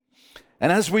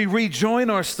And as we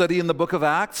rejoin our study in the book of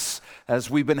Acts,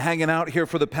 as we've been hanging out here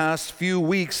for the past few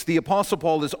weeks, the Apostle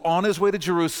Paul is on his way to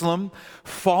Jerusalem,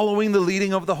 following the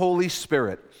leading of the Holy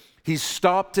Spirit. He's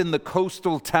stopped in the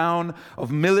coastal town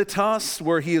of Miletus,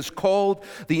 where he has called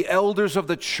the elders of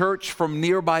the church from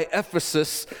nearby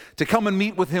Ephesus to come and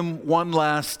meet with him one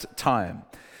last time.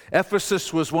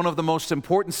 Ephesus was one of the most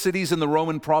important cities in the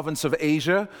Roman province of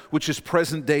Asia, which is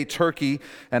present-day Turkey,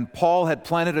 and Paul had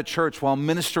planted a church while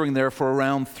ministering there for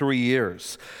around 3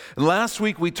 years. And last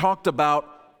week we talked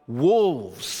about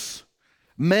wolves,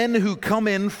 men who come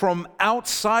in from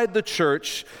outside the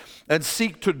church and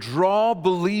seek to draw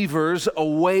believers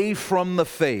away from the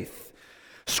faith.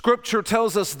 Scripture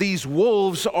tells us these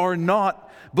wolves are not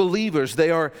believers.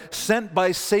 They are sent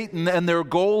by Satan, and their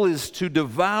goal is to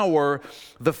devour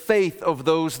the faith of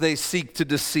those they seek to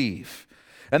deceive.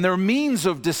 And their means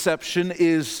of deception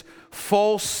is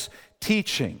false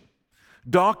teaching,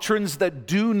 doctrines that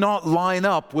do not line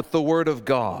up with the Word of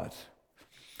God.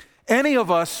 Any of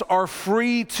us are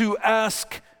free to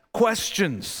ask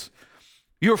questions.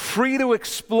 You're free to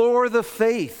explore the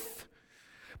faith.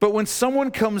 But when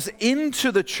someone comes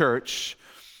into the church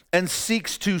and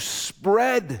seeks to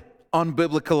spread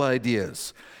unbiblical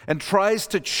ideas and tries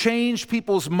to change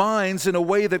people's minds in a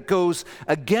way that goes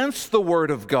against the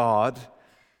Word of God,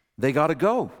 they got to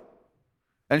go.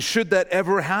 And should that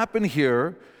ever happen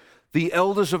here, the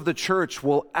elders of the church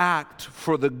will act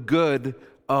for the good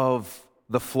of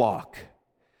the flock.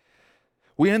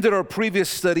 We ended our previous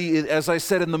study, as I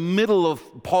said, in the middle of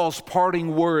Paul's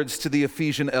parting words to the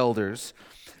Ephesian elders.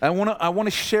 I want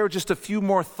to share just a few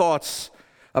more thoughts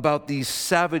about these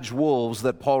savage wolves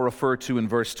that Paul referred to in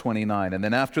verse 29. And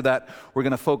then after that, we're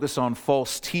going to focus on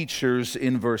false teachers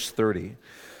in verse 30.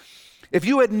 If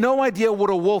you had no idea what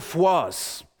a wolf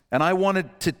was, and I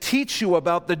wanted to teach you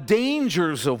about the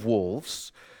dangers of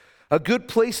wolves, a good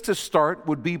place to start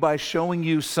would be by showing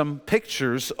you some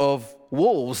pictures of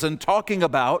wolves and talking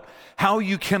about how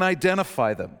you can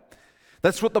identify them.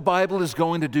 That's what the Bible is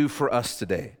going to do for us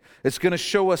today. It's going to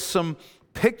show us some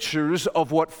pictures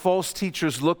of what false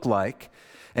teachers look like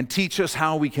and teach us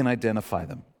how we can identify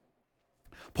them.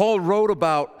 Paul wrote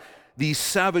about these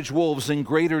savage wolves in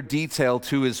greater detail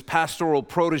to his pastoral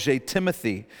protege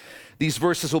Timothy. These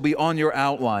verses will be on your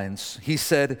outlines. He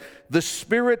said, "The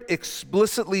Spirit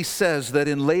explicitly says that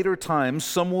in later times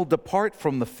some will depart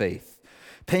from the faith,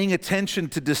 paying attention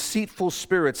to deceitful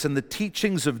spirits and the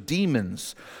teachings of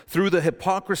demons through the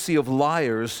hypocrisy of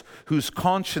liars whose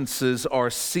consciences are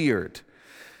seared."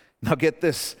 Now get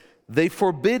this, they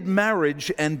forbid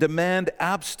marriage and demand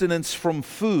abstinence from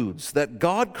foods that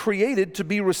God created to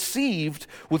be received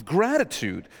with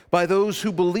gratitude by those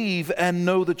who believe and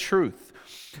know the truth.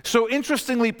 So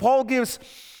interestingly, Paul gives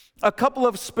a couple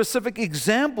of specific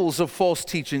examples of false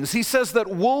teachings. He says that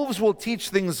wolves will teach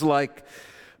things like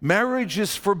marriage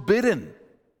is forbidden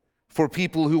for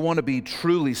people who want to be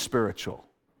truly spiritual.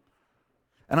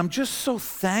 And I'm just so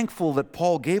thankful that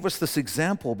Paul gave us this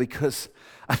example because,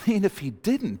 if he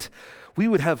didn't, we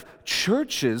would have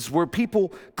churches where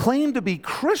people claim to be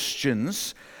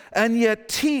Christians and yet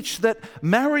teach that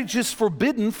marriage is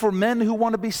forbidden for men who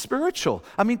want to be spiritual.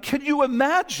 Can you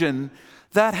imagine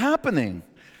that happening?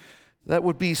 That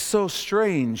would be so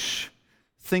strange.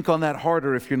 Think on that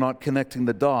harder if you're not connecting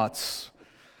the dots.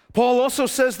 Paul also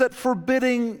says that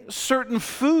forbidding certain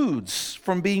foods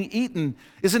from being eaten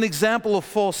is an example of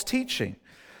false teaching.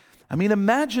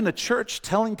 Imagine a church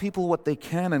telling people what they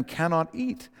can and cannot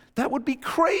eat. That would be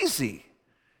crazy.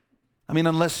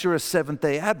 Unless you're a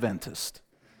Seventh-day Adventist.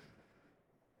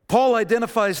 Paul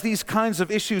identifies these kinds of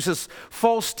issues as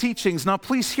false teachings. Now,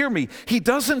 please hear me. He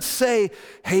doesn't say,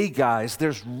 hey guys,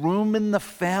 there's room in the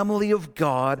family of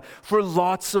God for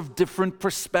lots of different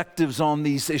perspectives on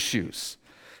these issues.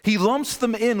 He lumps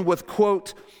them in with,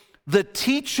 quote, the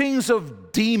teachings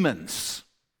of demons.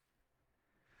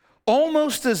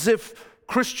 Almost as if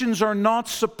Christians are not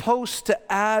supposed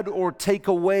to add or take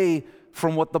away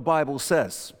from what the Bible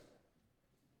says.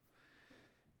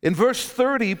 In verse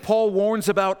 30, Paul warns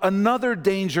about another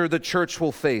danger the church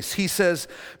will face. He says,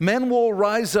 men will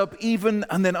rise up even,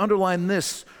 and then underline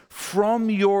this, from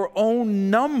your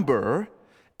own number,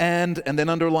 and then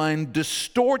underline,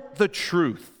 distort the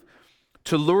truth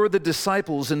to lure the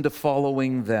disciples into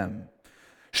following them.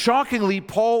 Shockingly,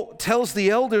 Paul tells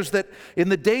the elders that in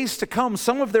the days to come,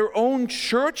 some of their own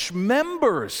church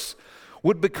members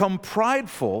would become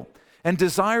prideful and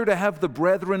desire to have the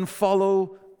brethren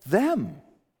follow them.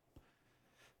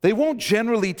 They won't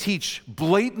generally teach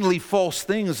blatantly false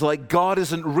things like God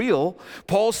isn't real.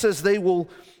 Paul says they will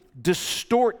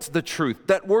distort the truth.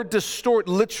 That word distort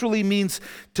literally means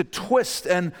to twist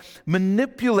and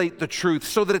manipulate the truth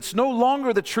so that it's no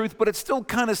longer the truth, but it still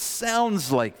kind of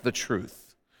sounds like the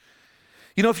truth.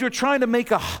 You know, if you're trying to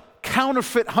make a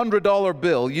counterfeit $100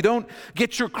 bill, you don't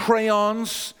get your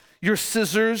crayons, your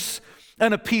scissors,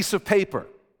 and a piece of paper.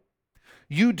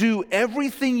 You do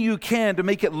everything you can to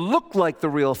make it look like the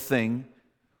real thing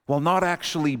while not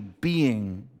actually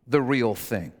being the real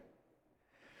thing.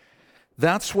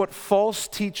 That's what false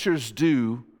teachers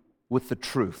do with the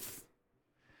truth.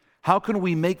 How can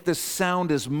we make this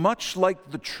sound as much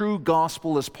like the true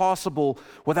gospel as possible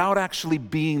without actually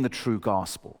being the true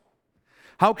gospel?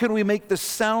 How can we make this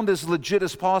sound as legit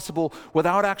as possible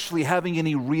without actually having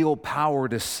any real power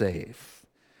to save?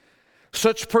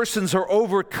 Such persons are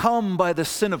overcome by the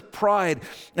sin of pride,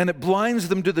 and it blinds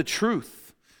them to the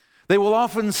truth. They will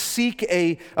often seek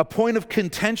a point of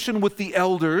contention with the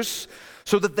elders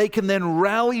so that they can then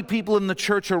rally people in the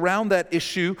church around that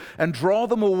issue and draw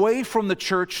them away from the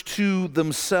church to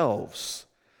themselves.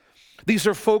 These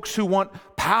are folks who want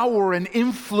power and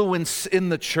influence in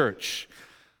the church,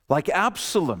 like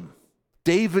Absalom,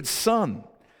 David's son.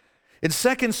 In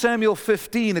 2 Samuel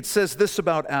 15, it says this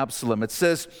about Absalom. It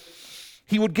says,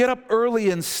 he would get up early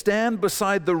and stand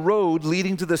beside the road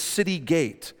leading to the city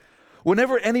gate.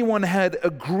 Whenever anyone had a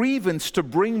grievance to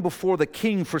bring before the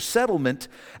king for settlement,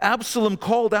 Absalom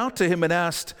called out to him and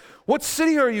asked, "What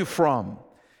city are you from?"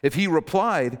 If he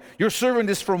replied, "Your servant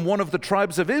is from one of the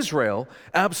tribes of Israel,"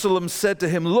 Absalom said to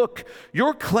him, "Look,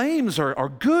 your claims are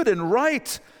good and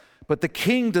right, but the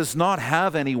king does not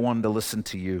have anyone to listen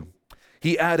to you."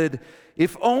 He added,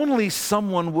 "If only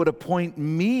someone would appoint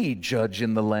me judge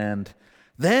in the land.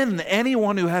 Then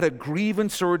anyone who had a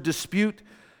grievance or a dispute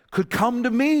could come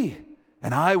to me,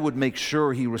 and I would make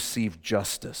sure he received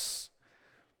justice."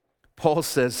 Paul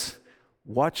says,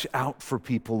 watch out for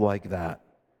people like that.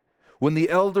 When the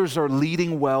elders are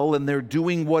leading well and they're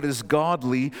doing what is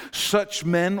godly, such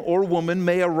men or women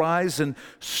may arise and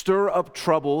stir up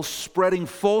trouble, spreading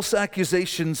false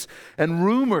accusations and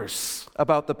rumors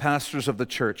about the pastors of the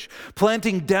church,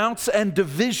 planting doubts and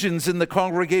divisions in the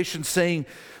congregation, saying,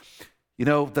 you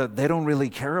know, that they don't really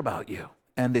care about you.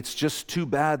 And it's just too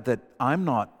bad that I'm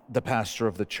not the pastor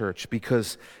of the church,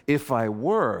 because if I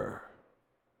were,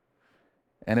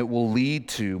 and it will lead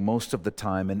to, most of the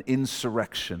time, an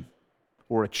insurrection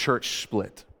or a church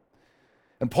split.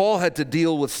 And Paul had to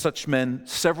deal with such men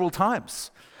several times.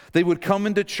 They would come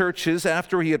into churches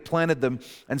after he had planted them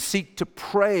and seek to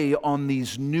prey on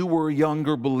these newer,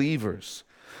 younger believers.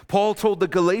 Paul told the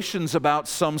Galatians about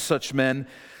some such men,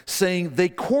 saying, "They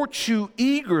court you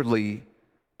eagerly,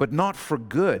 but not for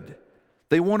good.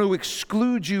 They want to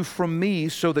exclude you from me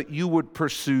so that you would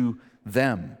pursue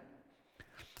them."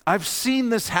 I've seen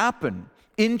this happen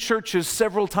in churches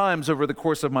several times over the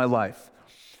course of my life.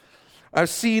 I've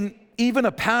seen even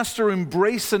a pastor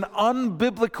embrace an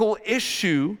unbiblical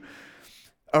issue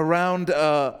around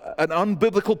an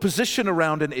unbiblical position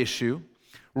around an issue,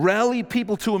 rally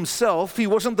people to himself. He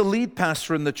wasn't the lead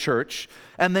pastor in the church,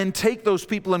 and then take those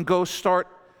people and go start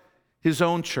his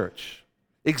own church.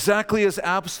 Exactly as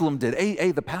Absalom did.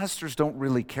 Hey, the pastors don't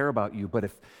really care about you, but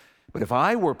if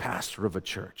I were pastor of a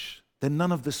church, then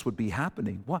none of this would be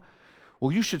happening. What?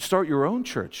 Well, you should start your own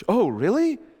church. Oh,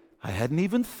 really? I hadn't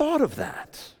even thought of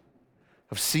that.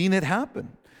 I've seen it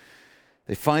happen.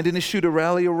 They find an issue to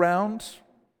rally around.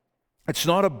 It's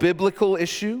not a biblical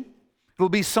issue. It'll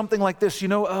be something like this,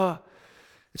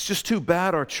 it's just too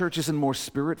bad our church isn't more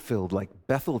spirit-filled, like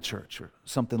Bethel Church or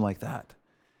something like that.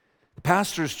 The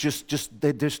pastors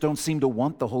they just don't seem to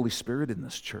want the Holy Spirit in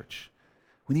this church.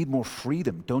 We need more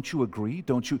freedom. Don't you agree?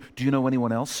 Do you know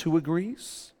anyone else who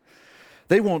agrees?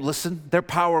 They won't listen. They're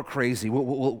power crazy.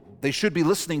 They should be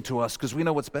listening to us because we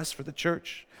know what's best for the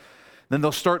church. Then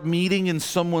they'll start meeting in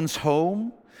someone's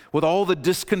home with all the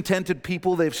discontented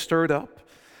people they've stirred up.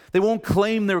 They won't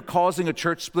claim they're causing a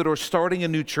church split or starting a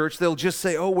new church. They'll just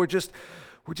say, "Oh, we're just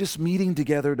meeting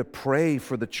together to pray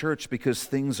for the church because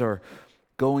things are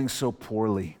going so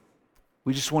poorly.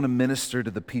 We just want to minister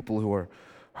to the people who are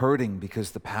hurting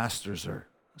because the pastors are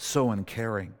so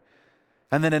uncaring."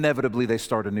 And then inevitably they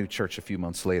start a new church a few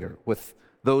months later with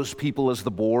those people as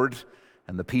the board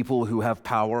and the people who have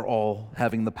power all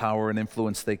having the power and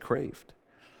influence they craved.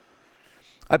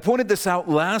 I pointed this out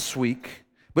last week,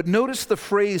 but notice the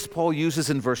phrase Paul uses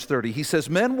in verse 30. He says,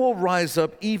 "Men will rise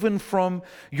up even from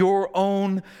your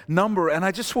own number." And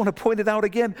I just want to point it out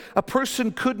again. A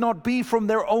person could not be from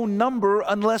their own number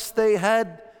unless they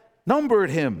had numbered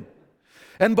him.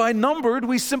 And by numbered,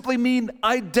 we simply mean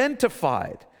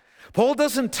identified. Paul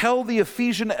doesn't tell the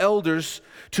Ephesian elders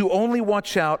to only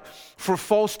watch out for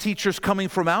false teachers coming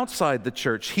from outside the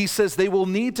church. He says they will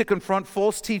need to confront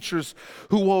false teachers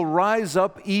who will rise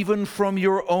up even from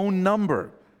your own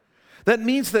number. That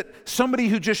means that somebody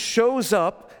who just shows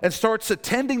up and starts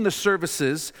attending the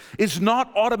services is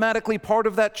not automatically part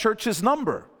of that church's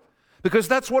number. Because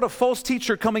that's what a false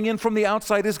teacher coming in from the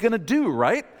outside is going to do,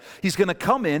 right? He's going to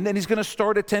come in and he's going to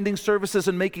start attending services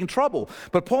and making trouble.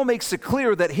 But Paul makes it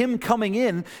clear that him coming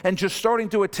in and just starting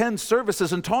to attend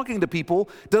services and talking to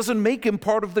people doesn't make him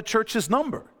part of the church's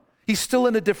number. He's still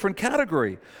in a different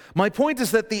category. My point is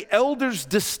that the elders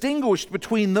distinguished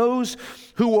between those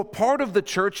who were part of the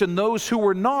church and those who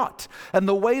were not. And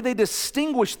the way they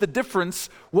distinguished the difference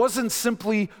wasn't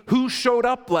simply who showed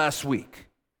up last week.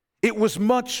 It was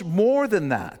much more than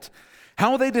that.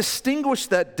 How they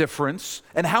distinguished that difference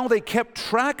and how they kept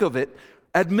track of it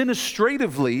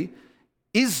administratively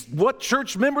is what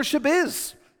church membership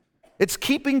is. It's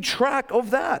keeping track of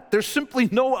that. There's simply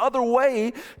no other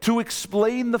way to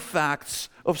explain the facts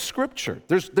of Scripture.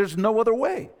 There's no other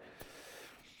way.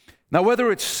 Now,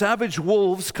 whether it's savage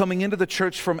wolves coming into the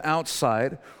church from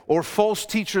outside or false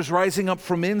teachers rising up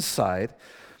from inside,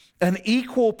 an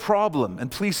equal problem, and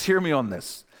please hear me on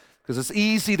this, because it's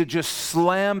easy to just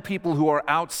slam people who are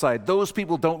outside. Those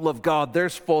people don't love God.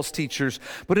 There's false teachers.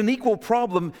 But an equal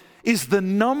problem is the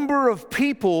number of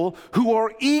people who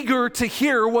are eager to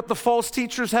hear what the false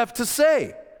teachers have to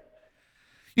say.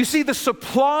 You see, the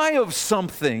supply of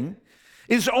something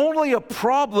is only a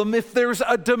problem if there's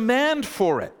a demand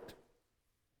for it.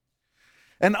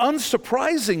 And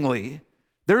unsurprisingly,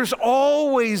 there's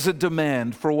always a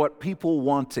demand for what people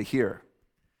want to hear.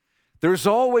 There's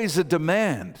always a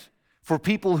demand for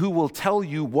people who will tell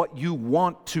you what you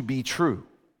want to be true.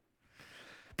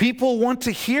 People want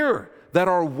to hear that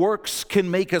our works can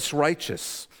make us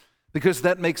righteous because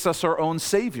that makes us our own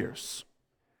saviors.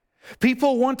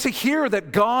 People want to hear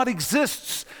that God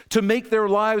exists to make their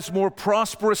lives more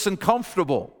prosperous and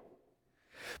comfortable.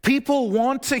 People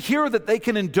want to hear that they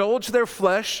can indulge their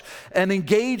flesh and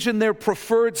engage in their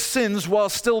preferred sins while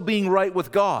still being right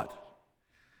with God.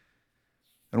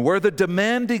 And where the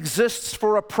demand exists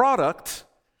for a product,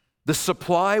 the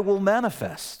supply will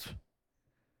manifest.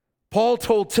 Paul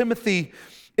told Timothy,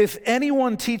 if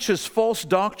anyone teaches false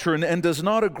doctrine and does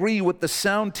not agree with the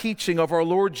sound teaching of our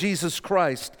Lord Jesus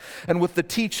Christ and with the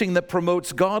teaching that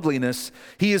promotes godliness,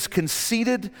 he is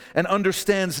conceited and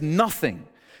understands nothing,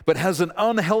 but has an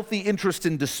unhealthy interest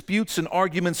in disputes and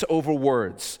arguments over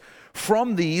words.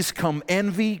 From these come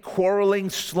envy, quarreling,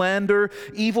 slander,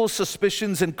 evil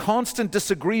suspicions, and constant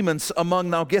disagreements among,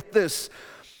 now get this,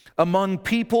 among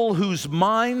people whose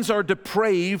minds are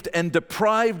depraved and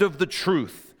deprived of the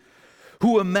truth,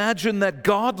 who imagine that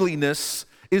godliness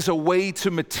is a way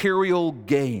to material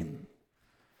gain.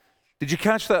 Did you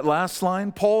catch that last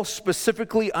line? Paul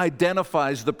specifically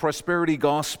identifies the prosperity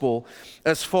gospel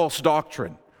as false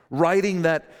doctrine, writing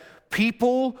that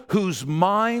people whose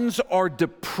minds are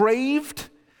depraved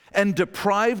and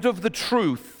deprived of the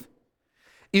truth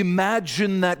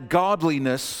imagine that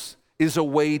godliness is a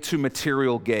way to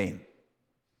material gain.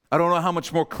 I don't know how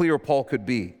much more clear Paul could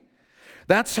be.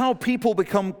 That's how people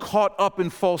become caught up in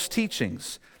false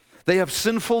teachings. They have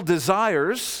sinful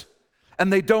desires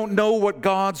and they don't know what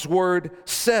God's word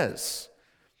says.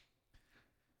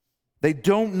 They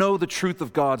don't know the truth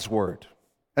of God's word.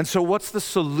 And so what's the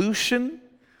solution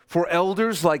for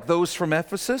elders like those from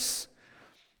Ephesus?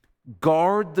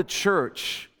 Guard the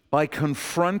church by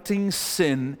confronting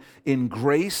sin in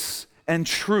grace and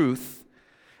truth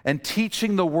and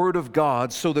teaching the word of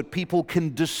God so that people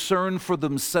can discern for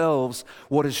themselves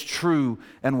what is true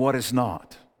and what is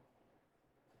not.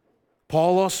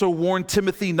 Paul also warned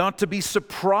Timothy not to be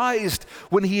surprised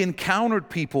when he encountered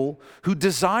people who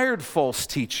desired false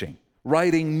teaching,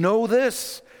 writing, "Know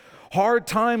this, hard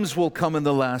times will come in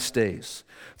the last days.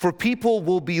 For people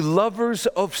will be lovers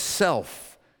of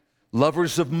self,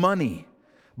 lovers of money,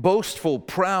 boastful,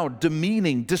 proud,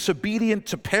 demeaning, disobedient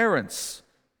to parents."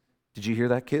 Did you hear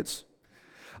that, kids?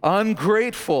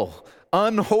 "Ungrateful,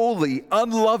 unholy,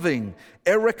 unloving,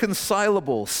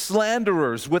 irreconcilable,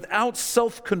 slanderers, without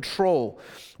self-control,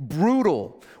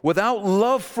 brutal, without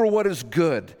love for what is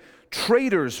good,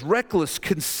 traitors, reckless,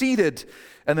 conceited."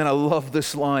 And then I love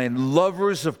this line,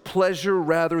 "lovers of pleasure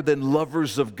rather than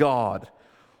lovers of God,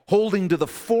 holding to the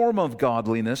form of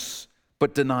godliness,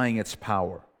 but denying its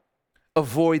power."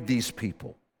 Avoid these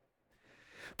people.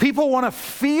 People want to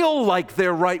feel like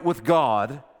they're right with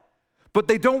God, but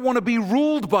they don't want to be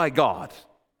ruled by God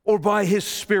or by His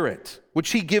Spirit,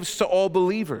 which He gives to all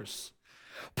believers.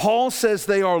 Paul says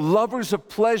they are lovers of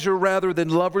pleasure rather than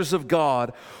lovers of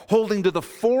God, holding to the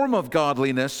form of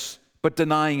godliness, but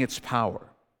denying its power.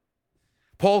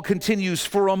 Paul continues,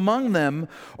 for among them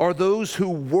are those who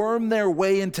worm their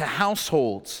way into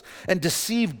households and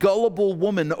deceive gullible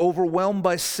women overwhelmed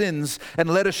by sins and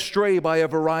led astray by a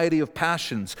variety of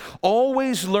passions,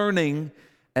 always learning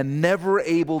and never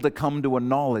able to come to a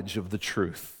knowledge of the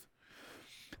truth.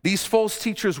 These false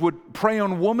teachers would prey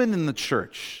on women in the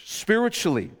church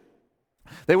spiritually.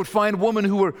 They would find women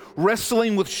who were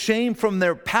wrestling with shame from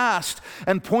their past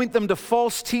and point them to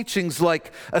false teachings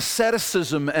like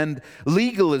asceticism and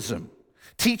legalism,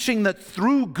 teaching that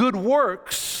through good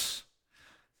works,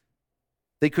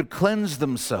 they could cleanse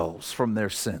themselves from their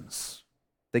sins.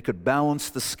 They could balance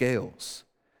the scales.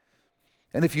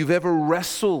 And if you've ever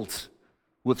wrestled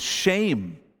with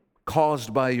shame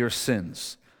caused by your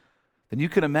sins, then you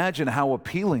can imagine how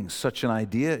appealing such an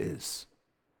idea is.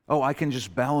 Oh, I can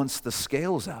just balance the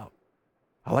scales out.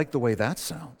 I like the way that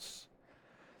sounds.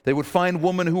 They would find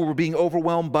women who were being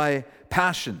overwhelmed by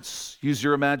passions. Use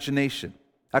your imagination.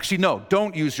 Actually, no,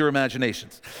 don't use your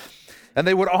imaginations. And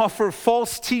they would offer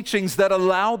false teachings that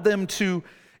allowed them to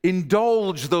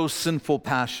indulge those sinful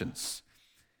passions.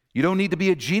 You don't need to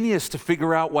be a genius to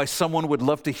figure out why someone would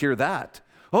love to hear that.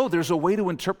 Oh, there's a way to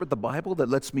interpret the Bible that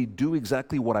lets me do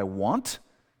exactly what I want?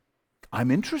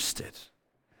 I'm interested.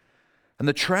 And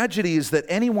the tragedy is that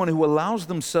anyone who allows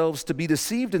themselves to be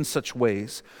deceived in such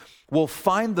ways will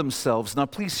find themselves, now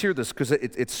please hear this because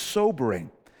it's sobering,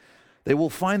 they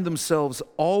will find themselves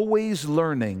always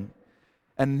learning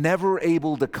and never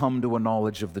able to come to a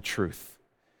knowledge of the truth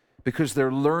because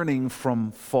they're learning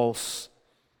from false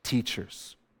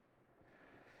teachers.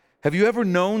 Have you ever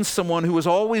known someone who was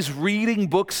always reading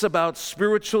books about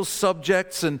spiritual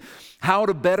subjects and how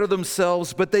to better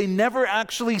themselves, but they never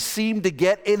actually seemed to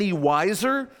get any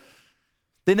wiser?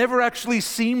 They never actually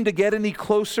seemed to get any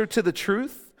closer to the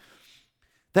truth?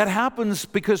 That happens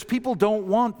because people don't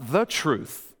want the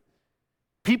truth.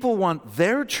 People want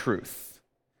their truth.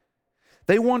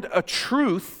 They want a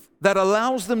truth that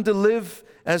allows them to live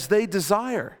as they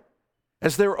desire,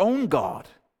 as their own God,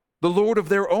 the Lord of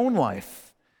their own life.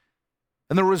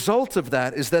 And the result of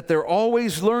that is that they're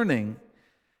always learning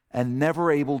and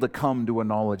never able to come to a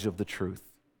knowledge of the truth.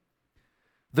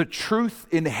 The truth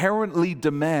inherently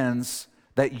demands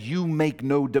that you make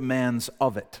no demands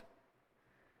of it.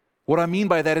 What I mean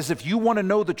by that is if you want to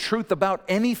know the truth about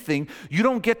anything, you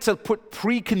don't get to put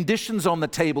preconditions on the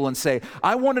table and say,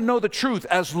 I want to know the truth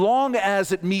as long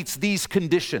as it meets these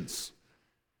conditions.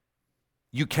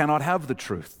 You cannot have the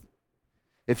truth.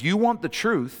 If you want the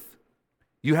truth,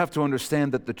 you have to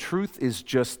understand that the truth is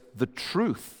just the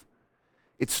truth.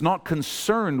 It's not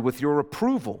concerned with your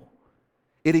approval.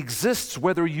 It exists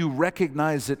whether you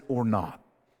recognize it or not.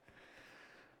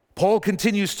 Paul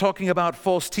continues talking about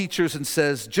false teachers and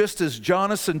says, just as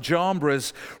Jannes and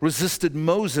Jambres resisted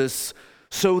Moses,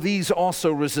 so these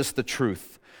also resist the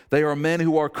truth. They are men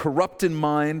who are corrupt in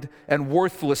mind and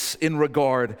worthless in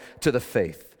regard to the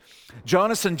faith.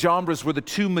 Jannes and Jambres were the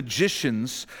two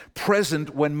magicians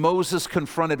present when Moses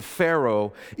confronted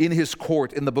Pharaoh in his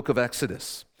court in the book of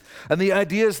Exodus. And the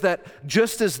idea is that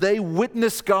just as they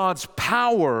witnessed God's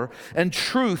power and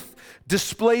truth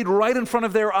displayed right in front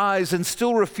of their eyes and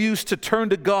still refused to turn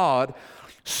to God,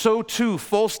 so too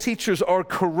false teachers are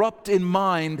corrupt in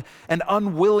mind and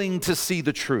unwilling to see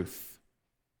the truth.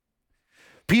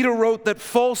 Peter wrote that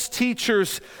false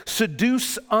teachers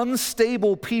seduce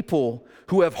unstable people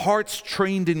who have hearts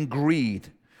trained in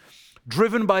greed.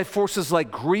 Driven by forces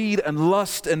like greed and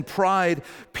lust and pride,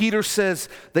 Peter says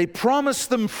they promise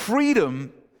them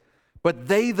freedom, but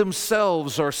they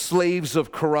themselves are slaves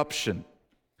of corruption,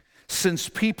 since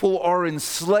people are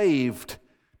enslaved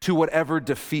to whatever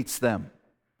defeats them.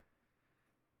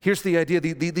 Here's the idea.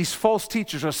 These false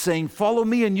teachers are saying, follow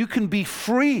me and you can be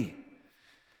free.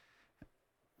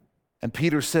 And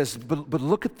Peter says, but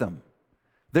look at them.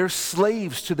 They're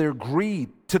slaves to their greed,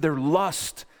 to their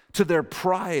lust, to their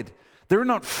pride. They're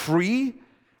not free.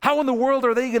 How in the world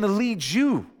are they going to lead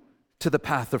you to the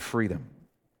path of freedom?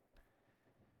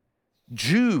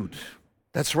 Jude,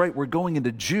 that's right, we're going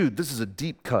into Jude. This is a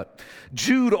deep cut.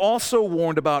 Jude also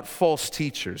warned about false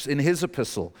teachers in his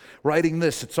epistle, writing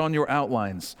this, it's on your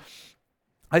outlines.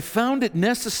 I found it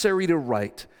necessary to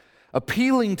write,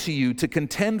 appealing to you to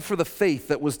contend for the faith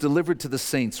that was delivered to the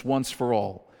saints once for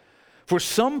all. For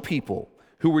some people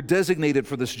who were designated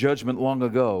for this judgment long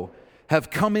ago have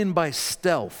come in by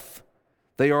stealth.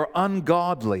 They are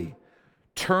ungodly,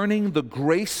 turning the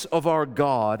grace of our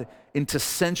God into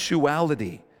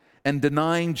sensuality and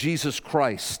denying Jesus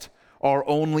Christ, our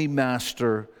only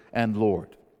Master and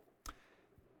Lord.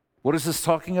 What is this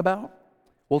talking about?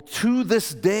 Well, to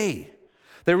this day,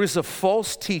 there is a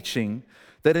false teaching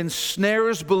that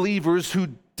ensnares believers who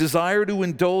desire to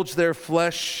indulge their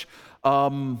flesh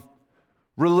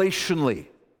relationally.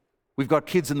 We've got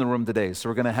kids in the room today, so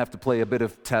we're going to have to play a bit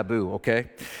of taboo, okay?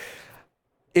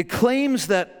 It claims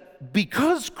that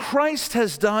because Christ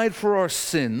has died for our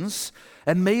sins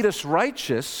and made us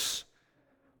righteous,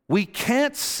 we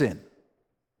can't sin.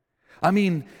 I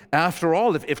mean, after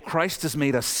all, if Christ has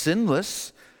made us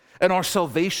sinless and our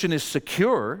salvation is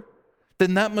secure,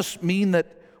 then that must mean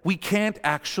that we can't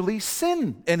actually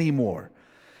sin anymore.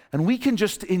 And we can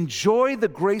just enjoy the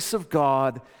grace of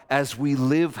God as we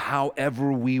live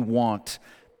however we want,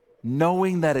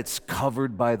 knowing that it's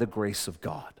covered by the grace of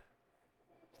God.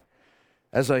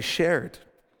 As I shared,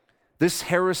 this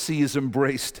heresy is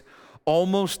embraced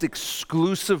almost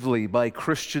exclusively by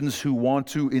Christians who want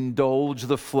to indulge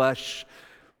the flesh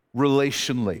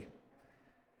relationally.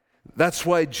 That's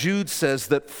why Jude says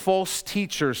that false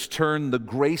teachers turn the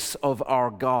grace of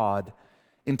our God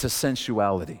into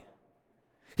sensuality.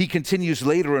 He continues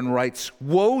later and writes,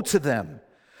 "Woe to them,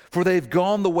 for they've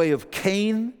gone the way of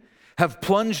Cain, have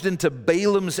plunged into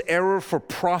Balaam's error for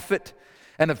profit,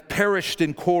 and have perished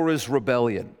in Korah's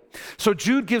rebellion." So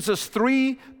Jude gives us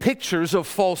three pictures of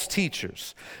false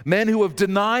teachers, men who have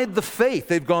denied the faith,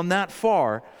 they've gone that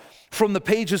far, from the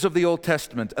pages of the Old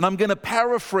Testament. And I'm going to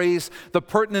paraphrase the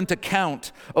pertinent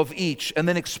account of each and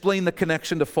then explain the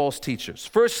connection to false teachers.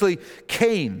 Firstly,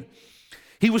 Cain.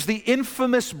 He was the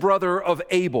infamous brother of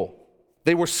Abel.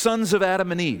 They were sons of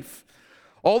Adam and Eve.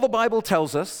 All the Bible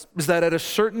tells us is that at a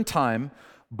certain time,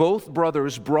 both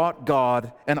brothers brought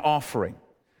God an offering.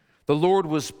 The Lord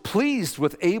was pleased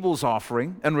with Abel's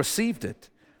offering and received it,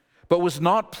 but was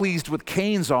not pleased with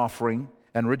Cain's offering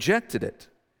and rejected it.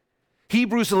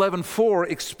 Hebrews 11:4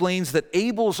 explains that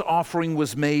Abel's offering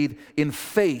was made in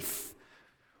faith,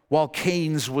 while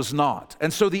Cain's was not.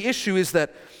 And so the issue is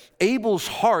that Abel's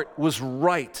heart was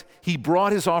right. He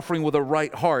brought his offering with a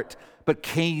right heart, but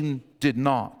Cain did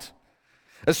not.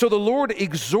 And so the Lord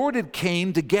exhorted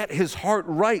Cain to get his heart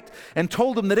right and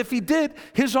told him that if he did,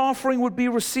 his offering would be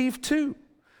received too.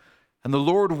 And the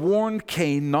Lord warned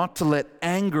Cain not to let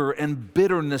anger and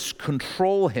bitterness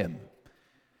control him.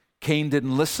 Cain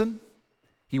didn't listen.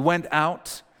 He went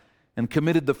out and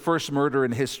committed the first murder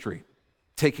in history,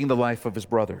 taking the life of his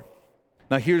brother.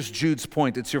 Now here's Jude's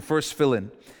point. It's your first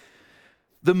fill-in.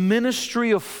 The ministry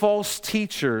of false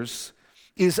teachers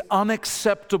is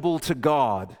unacceptable to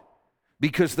God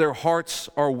because their hearts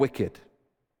are wicked.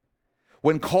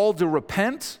 When called to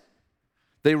repent,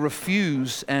 they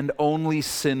refuse and only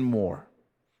sin more.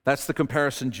 That's the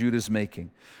comparison Jude is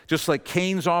making. Just like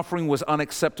Cain's offering was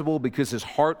unacceptable because his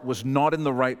heart was not in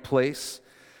the right place,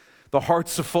 the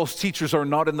hearts of false teachers are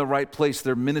not in the right place.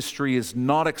 Their ministry is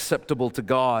not acceptable to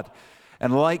God.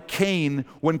 And like Cain,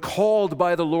 when called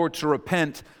by the Lord to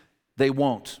repent, they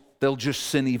won't. They'll just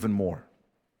sin even more.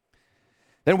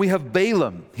 Then we have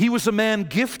Balaam. He was a man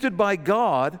gifted by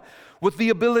God with the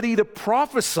ability to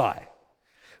prophesy.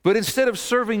 But instead of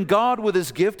serving God with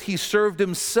his gift, he served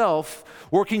himself,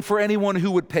 working for anyone who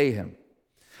would pay him.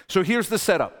 So here's the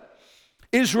setup.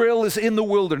 Israel is in the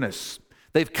wilderness.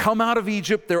 They've come out of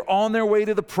Egypt. They're on their way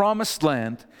to the promised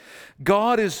land.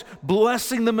 God is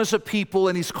blessing them as a people,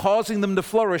 and he's causing them to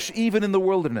flourish even in the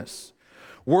wilderness.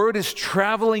 Word is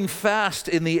traveling fast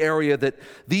in the area that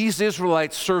these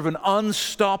Israelites serve an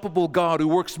unstoppable God who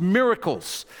works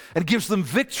miracles and gives them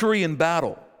victory in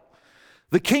battle.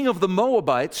 The king of the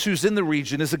Moabites, who's in the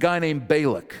region, is a guy named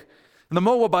Balak. And the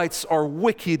Moabites are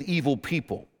wicked, evil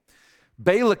people.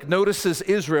 Balak notices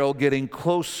Israel getting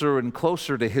closer and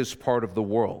closer to his part of the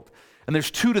world. And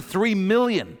there's 2 to 3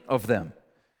 million of them.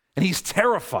 And he's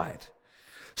terrified.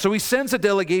 So he sends a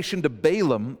delegation to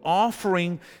Balaam,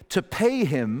 offering to pay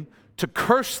him to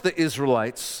curse the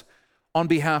Israelites on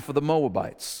behalf of the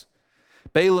Moabites.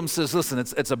 Balaam says, listen,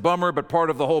 it's a bummer, but part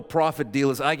of the whole prophet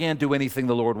deal is I can't do anything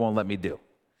the Lord won't let me do.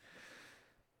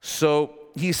 So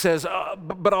he says,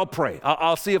 but I'll pray.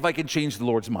 I'll see if I can change the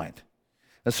Lord's mind.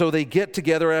 And so they get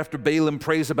together after Balaam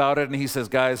prays about it, and he says,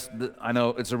 guys, I know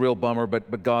it's a real bummer,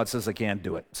 but God says I can't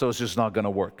do it, so it's just not going to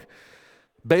work.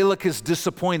 Balak is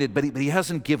disappointed, but he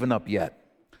hasn't given up yet.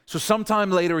 So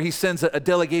sometime later, he sends a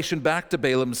delegation back to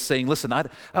Balaam saying, listen, I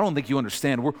don't think you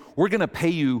understand. We're going to pay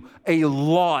you a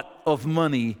lot of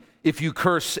money if you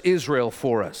curse Israel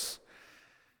for us.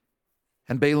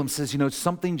 And Balaam says,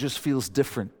 something just feels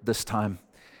different this time.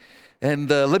 And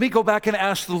let me go back and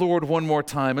ask the Lord one more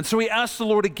time. And so he asks the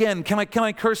Lord again, can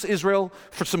I curse Israel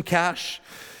for some cash?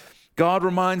 God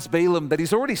reminds Balaam that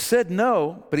he's already said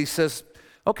no, but he says,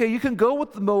 Okay, you can go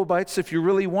with the Moabites if you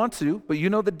really want to, but you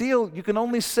know the deal. You can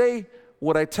only say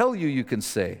what I tell you you can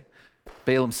say.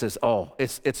 Balaam says, oh,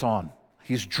 it's on.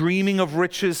 He's dreaming of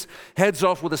riches, heads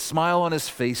off with a smile on his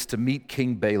face to meet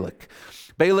King Balak.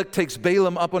 Balak takes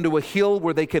Balaam up onto a hill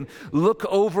where they can look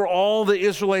over all the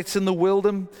Israelites in the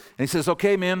wilderness, and he says,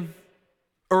 okay, man,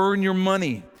 earn your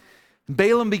money.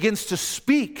 Balaam begins to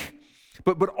speak,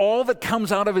 but all that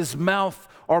comes out of his mouth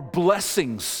are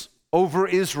blessings over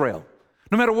Israel.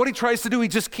 No matter what he tries to do, he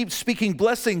just keeps speaking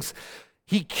blessings.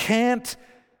 He can't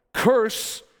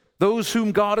curse those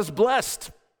whom God has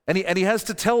blessed. And he has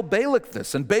to tell Balak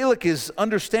this. And Balak is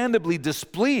understandably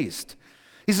displeased.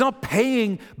 He's not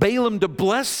paying Balaam to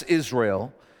bless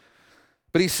Israel.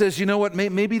 But he says, you know what,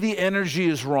 maybe the energy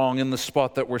is wrong in the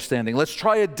spot that we're standing. Let's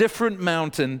try a different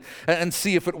mountain and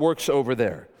see if it works over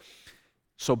there.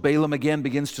 So Balaam again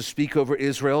begins to speak over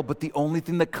Israel, but the only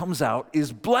thing that comes out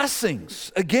is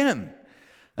blessings again.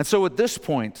 And so at this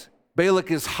point,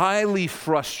 Balak is highly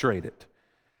frustrated.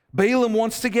 Balaam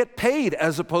wants to get paid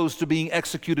as opposed to being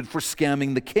executed for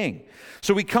scamming the king.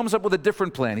 So he comes up with a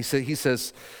different plan. He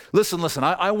says, listen,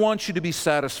 I want you to be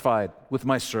satisfied with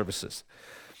my services.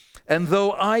 And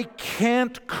though I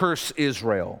can't curse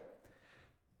Israel,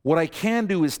 what I can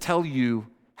do is tell you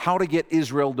how to get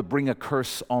Israel to bring a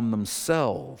curse on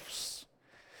themselves.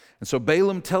 And so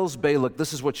Balaam tells Balak,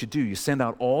 this is what you do. You send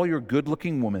out all your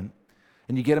good-looking women,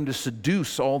 and you get them to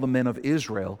seduce all the men of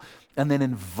Israel, and then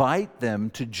invite them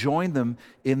to join them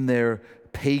in their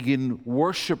pagan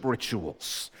worship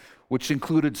rituals, which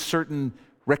included certain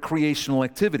recreational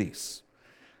activities.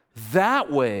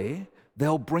 That way,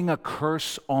 they'll bring a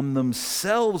curse on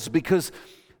themselves because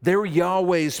they're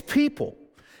Yahweh's people.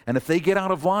 And if they get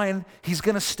out of line, he's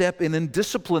going to step in and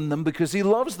discipline them because he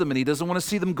loves them and he doesn't want to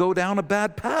see them go down a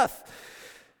bad path.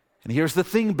 And here's the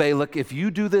thing, Balak, if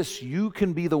you do this, you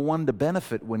can be the one to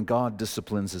benefit when God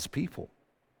disciplines his people.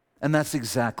 And that's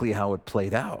exactly how it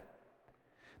played out.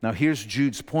 Now here's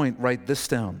Jude's point, write this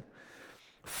down.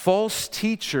 False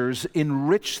teachers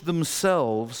enrich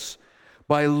themselves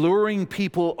by luring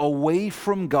people away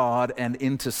from God and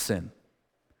into sin.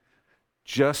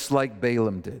 Just like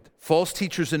Balaam did. False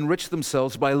teachers enrich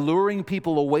themselves by luring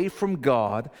people away from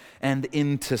God and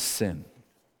into sin.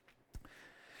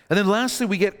 And then lastly,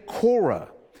 we get Korah.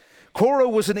 Korah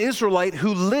was an Israelite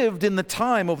who lived in the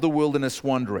time of the wilderness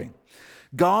wandering.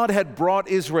 God had brought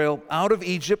Israel out of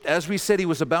Egypt. As we said, he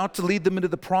was about to lead them into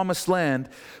the promised land.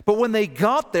 But when they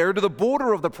got there to the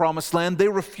border of the promised land, they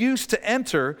refused to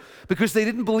enter because they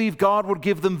didn't believe God would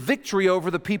give them victory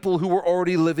over the people who were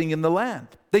already living in the land.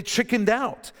 They chickened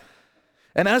out.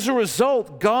 And as a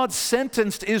result, God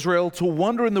sentenced Israel to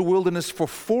wander in the wilderness for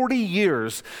 40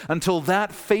 years until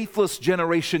that faithless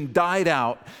generation died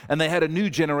out and they had a new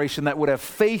generation that would have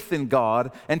faith in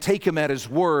God and take him at his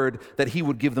word that he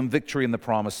would give them victory in the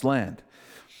promised land.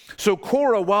 So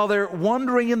Korah, while they're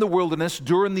wandering in the wilderness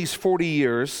during these 40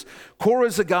 years, Korah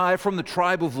is a guy from the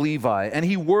tribe of Levi, and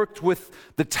he worked with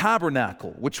the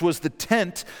tabernacle, which was the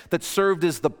tent that served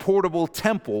as the portable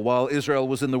temple while Israel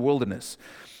was in the wilderness.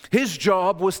 His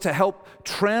job was to help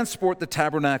transport the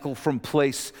tabernacle from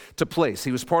place to place.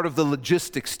 He was part of the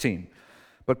logistics team.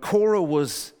 But Korah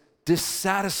was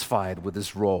dissatisfied with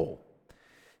his role.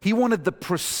 He wanted the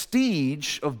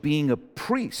prestige of being a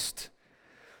priest.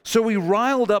 So he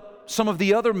riled up some of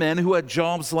the other men who had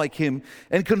jobs like him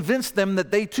and convinced them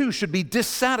that they too should be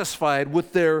dissatisfied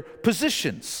with their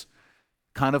positions,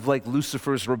 kind of like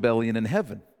Lucifer's rebellion in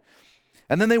heaven.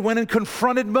 And then they went and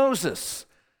confronted Moses,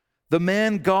 the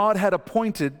man God had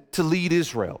appointed to lead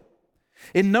Israel.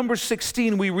 In Numbers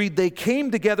 16, we read, they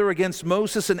came together against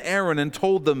Moses and Aaron and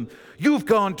told them, "You've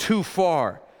gone too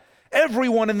far.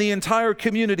 Everyone in the entire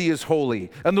community is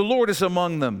holy, and the Lord is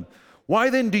among them. Why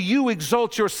then do you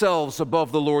exalt yourselves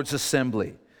above the Lord's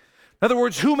assembly?" In other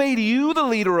words, who made you the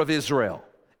leader of Israel?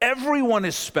 Everyone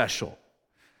is special.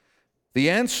 The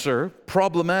answer,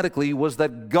 problematically, was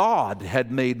that God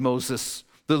had made Moses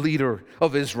the leader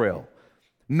of Israel.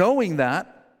 Knowing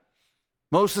that,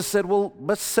 Moses said, well,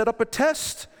 let's set up a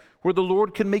test where the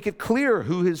Lord can make it clear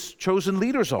who his chosen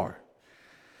leaders are.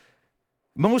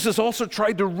 Moses also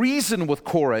tried to reason with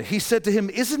Korah. He said to him,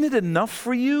 "Isn't it enough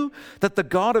for you that the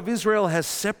God of Israel has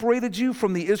separated you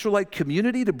from the Israelite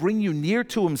community to bring you near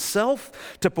to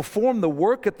himself, to perform the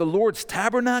work at the Lord's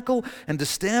tabernacle, and to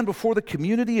stand before the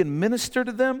community and minister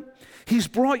to them? He's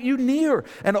brought you near,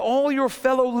 and all your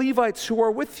fellow Levites who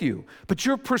are with you, but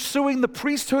you're pursuing the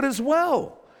priesthood as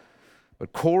well."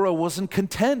 But Korah wasn't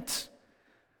content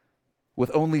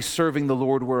with only serving the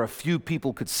Lord where a few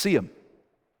people could see him.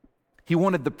 He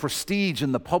wanted the prestige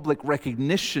and the public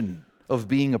recognition of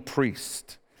being a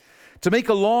priest. To make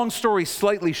a long story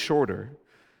slightly shorter,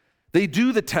 they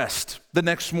do the test the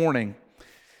next morning,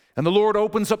 and the Lord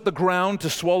opens up the ground to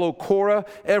swallow Korah,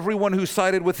 everyone who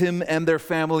sided with him and their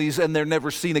families, and they're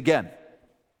never seen again.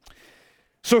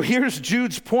 So here's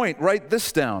Jude's point. Write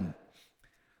this down.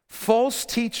 False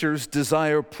teachers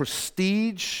desire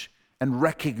prestige and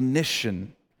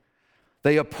recognition.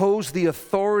 They oppose the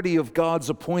authority of God's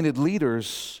appointed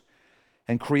leaders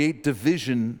and create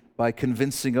division by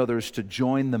convincing others to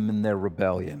join them in their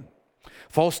rebellion.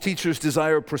 False teachers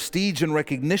desire prestige and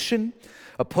recognition,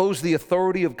 oppose the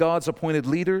authority of God's appointed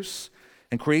leaders,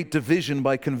 and create division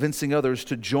by convincing others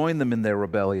to join them in their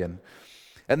rebellion.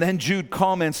 And then Jude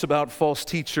comments about false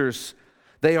teachers.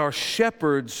 They are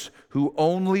shepherds who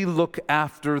only look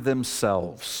after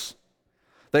themselves.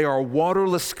 They are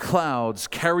waterless clouds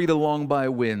carried along by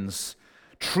winds,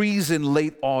 trees in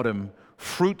late autumn,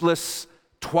 fruitless,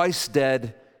 twice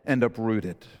dead, and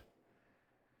uprooted.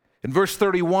 In verse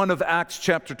 31 of Acts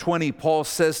chapter 20, Paul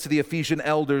says to the Ephesian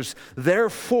elders,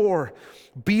 "Therefore,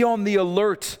 be on the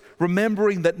alert,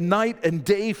 remembering that night and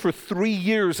day for 3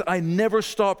 years I never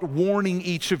stopped warning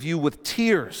each of you with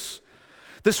tears."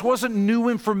 This wasn't new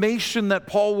information that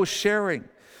Paul was sharing.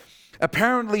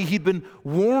 Apparently, he'd been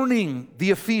warning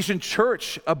the Ephesian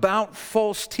church about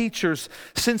false teachers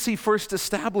since he first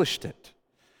established it.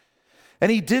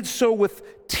 And he did so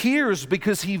with tears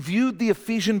because he viewed the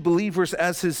Ephesian believers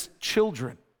as his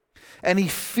children. And he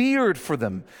feared for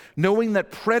them, knowing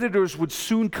that predators would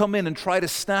soon come in and try to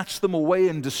snatch them away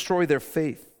and destroy their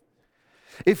faith.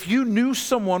 If you knew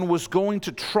someone was going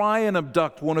to try and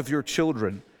abduct one of your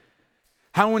children,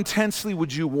 how intensely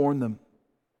would you warn them?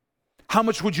 How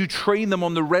much would you train them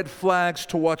on the red flags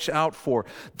to watch out for?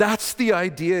 That's the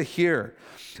idea here.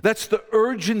 That's the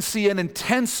urgency and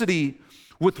intensity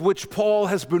with which Paul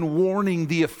has been warning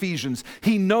the Ephesians.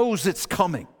 He knows it's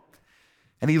coming,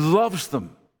 and he loves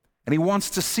them, and he wants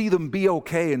to see them be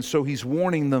okay, and so he's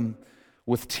warning them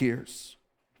with tears.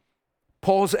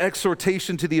 Paul's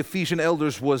exhortation to the Ephesian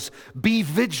elders was, be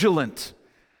vigilant.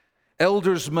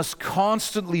 Elders must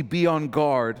constantly be on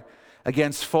guard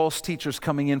against false teachers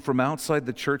coming in from outside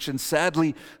the church, and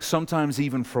sadly, sometimes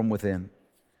even from within.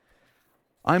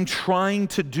 I'm trying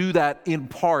to do that in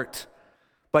part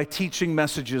by teaching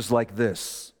messages like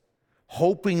this,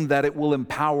 hoping that it will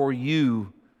empower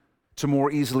you to more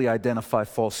easily identify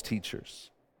false teachers.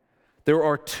 There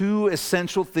are 2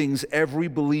 essential things every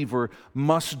believer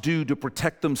must do to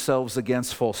protect themselves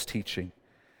against false teaching.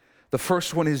 The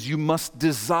first one is you must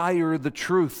desire the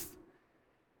truth.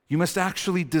 You must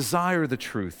actually desire the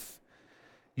truth.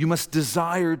 You must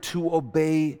desire to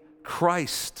obey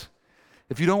Christ.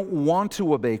 If you don't want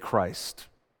to obey Christ,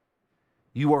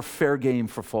 you are fair game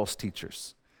for false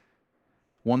teachers.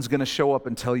 One's going to show up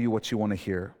and tell you what you want to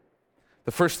hear.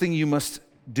 The first thing you must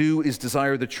do is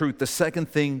desire the truth. The second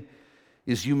thing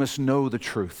is you must know the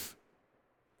truth.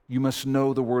 You must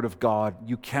know the Word of God.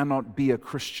 You cannot be a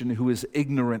Christian who is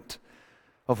ignorant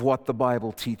of what the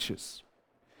Bible teaches.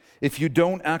 If you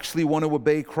don't actually want to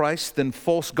obey Christ, then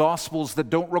false gospels that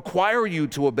don't require you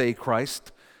to obey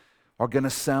Christ are going to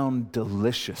sound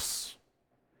delicious.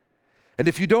 And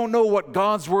if you don't know what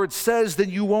God's Word says, then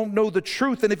you won't know the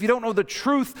truth. And if you don't know the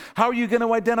truth, how are you going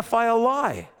to identify a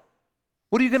lie?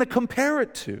 What are you going to compare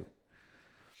it to?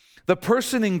 The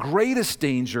person in greatest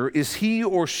danger is he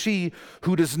or she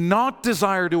who does not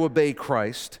desire to obey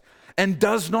Christ and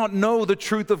does not know the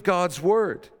truth of God's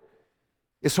Word.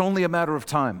 It's only a matter of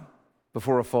time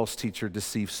before a false teacher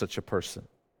deceives such a person.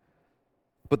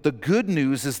 But the good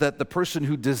news is that the person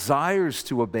who desires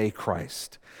to obey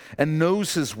Christ and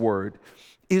knows His Word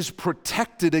is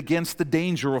protected against the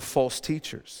danger of false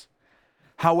teachers.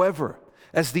 However,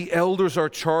 as the elders are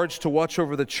charged to watch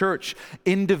over the church,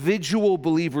 individual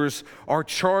believers are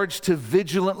charged to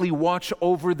vigilantly watch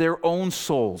over their own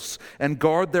souls and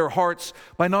guard their hearts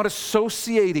by not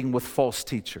associating with false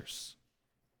teachers.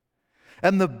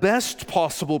 And the best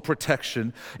possible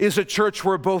protection is a church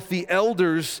where both the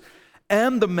elders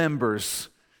and the members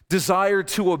desire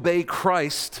to obey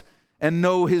Christ and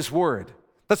know His Word.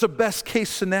 That's a best case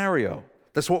scenario.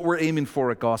 That's what we're aiming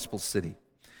for at Gospel City.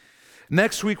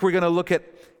 Next week, we're going to look at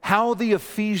how the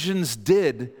Ephesians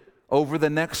did over the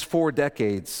next 4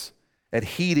 decades at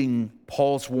heeding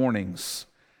Paul's warnings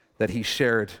that he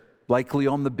shared, likely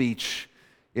on the beach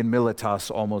in Miletus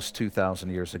almost 2,000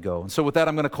 years ago. And so with that,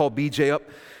 I'm going to call BJ up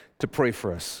to pray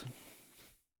for us.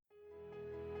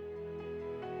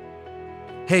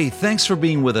 Hey, thanks for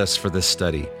being with us for this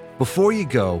study. Before you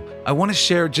go, I want to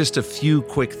share just a few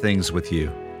quick things with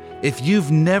you. If you've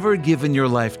never given your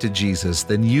life to Jesus,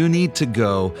 then you need to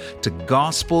go to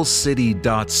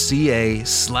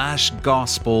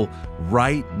gospelcity.ca/gospel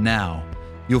right now.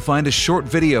 You'll find a short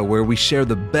video where we share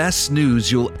the best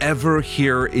news you'll ever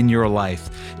hear in your life.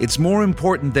 It's more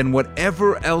important than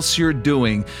whatever else you're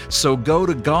doing, so go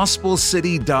to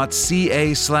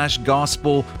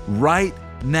gospelcity.ca/gospel right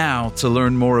now to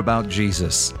learn more about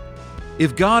Jesus.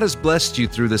 If God has blessed you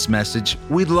through this message,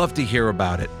 we'd love to hear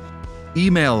about it.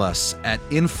 Email us at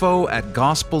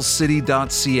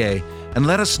info@gospelcity.ca and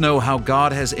let us know how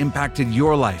God has impacted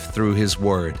your life through His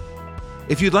Word.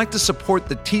 If you'd like to support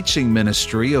the teaching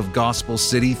ministry of Gospel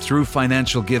City through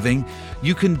financial giving,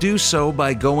 you can do so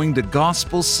by going to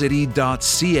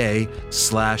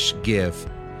gospelcity.ca/give.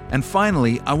 And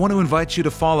finally, I want to invite you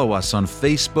to follow us on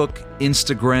Facebook,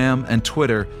 Instagram, and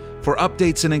Twitter for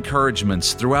updates and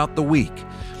encouragements throughout the week.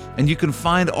 And you can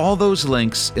find all those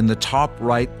links in the top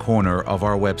right corner of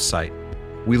our website.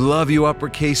 We love you,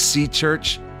 Uppercase C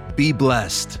Church. Be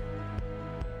blessed.